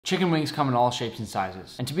Chicken wings come in all shapes and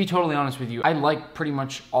sizes. And to be totally honest with you, I like pretty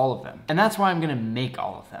much all of them. And that's why I'm gonna make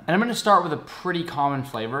all of them. And I'm gonna start with a pretty common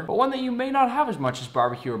flavor, but one that you may not have as much as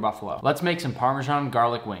barbecue or buffalo. Let's make some Parmesan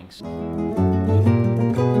garlic wings.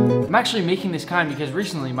 I'm actually making this kind because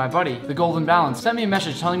recently my buddy, the Golden Balance, sent me a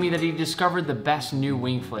message telling me that he discovered the best new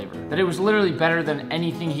wing flavor. That it was literally better than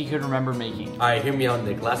anything he could remember making. Alright, hear me out,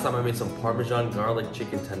 Nick. Last time I made some Parmesan garlic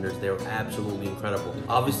chicken tenders. They were absolutely incredible.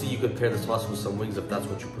 Obviously, you could pair the sauce with some wings if that's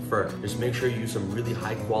what you prefer. Just make sure you use some really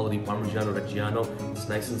high quality Parmigiano Reggiano. It's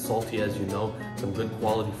nice and salty, as you know. Some good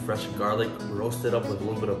quality fresh garlic. Roast it up with a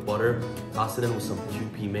little bit of butter. Toss it in with some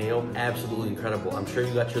QP mayo. Absolutely incredible. I'm sure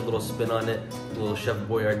you got your little spin on it. A little Chef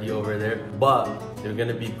Boyardee over there. But they're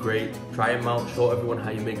gonna be great. Try them out. Show everyone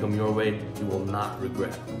how you make them your way. You will not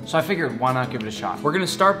regret. So I figured, why not give it a shot? We're gonna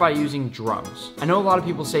start by using drums. I know a lot of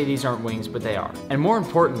people say these aren't wings, but they are. And more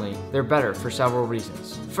importantly, they're better for several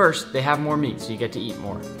reasons. First, they have more meat, so you get to eat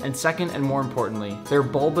more. And second, and more importantly, their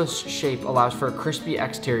bulbous shape allows for a crispy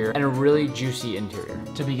exterior and a really juicy interior.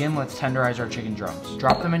 To begin, let's tenderize our chicken drums.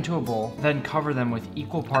 Drop them into a bowl, then cover them with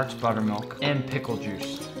equal parts buttermilk and pickle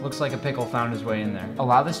juice. Looks like a pickle found his way in there.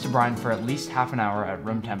 Allow this to brine for at least half an hour at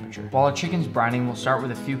room temperature. While our chicken's brining, we'll start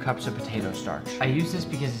with a few cups of potato starch. I use this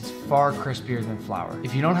because it's far crispier than flour.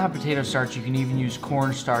 If you don't have potato starch, you can even use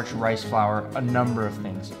corn starch, rice flour, a number of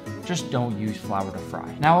things. Just don't use flour to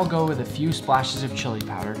fry. Now I'll go with a few splashes of chili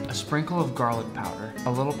powder, a sprinkle of garlic powder,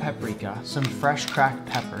 a little paprika, some fresh cracked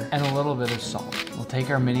pepper, and a little bit of salt. We'll take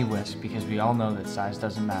our mini whisk, because we all know that size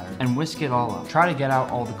doesn't matter, and whisk it all up. Try to get out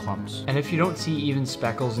all the clumps. And if you don't see even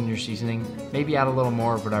speckles in your seasoning, maybe add a little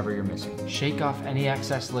more of whatever you're missing. Shake off any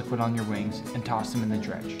excess liquid on your wings and toss them in the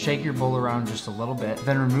dredge. Shake your bowl around just a little bit,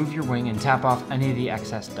 then remove your wing and tap off any of the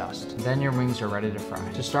excess dust. Then your wings are ready to fry.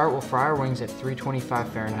 To start, we'll fry our wings at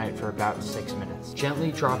 325 Fahrenheit for about 6 minutes.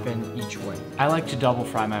 Gently drop in each wing. I like to double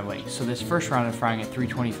fry my wings, so this first round of frying at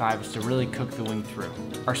 325 is to really cook the wing through.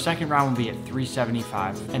 Our second round will be at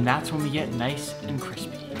 375, and that's when we get nice and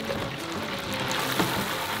crispy.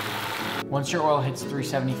 Once your oil hits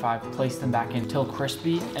 375, place them back in till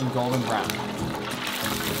crispy and golden brown.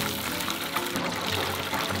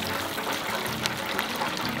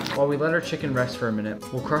 While we let our chicken rest for a minute,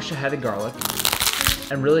 we'll crush a head of garlic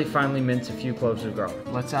and really finely mince a few cloves of garlic.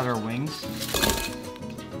 Let's add our wings.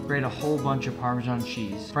 Grate a whole bunch of Parmesan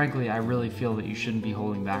cheese. Frankly, I really feel that you shouldn't be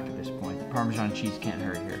holding back at this point. Parmesan cheese can't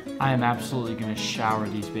hurt here. I am absolutely gonna shower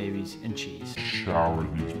these babies in cheese.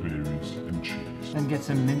 Then get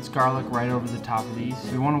some minced garlic right over the top of these.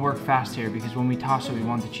 We wanna work fast here because when we toss it, we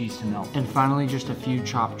want the cheese to melt. And finally, just a few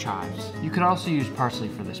chopped chives. You could also use parsley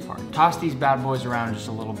for this part. Toss these bad boys around just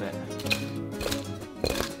a little bit.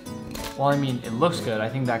 Well, I mean, it looks good. I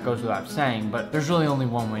think that goes without saying, but there's really only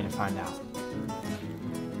one way to find out.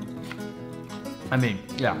 I mean,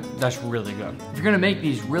 yeah, that's really good. If you're gonna make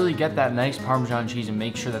these, really get that nice Parmesan cheese and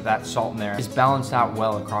make sure that that salt in there is balanced out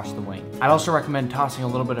well across the wing. I'd also recommend tossing a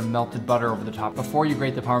little bit of melted butter over the top before you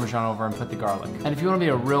grate the Parmesan over and put the garlic. And if you wanna be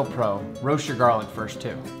a real pro, roast your garlic first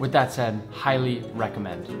too. With that said, highly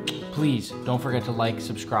recommend. Please don't forget to like,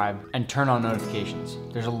 subscribe, and turn on notifications.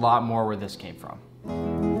 There's a lot more where this came from.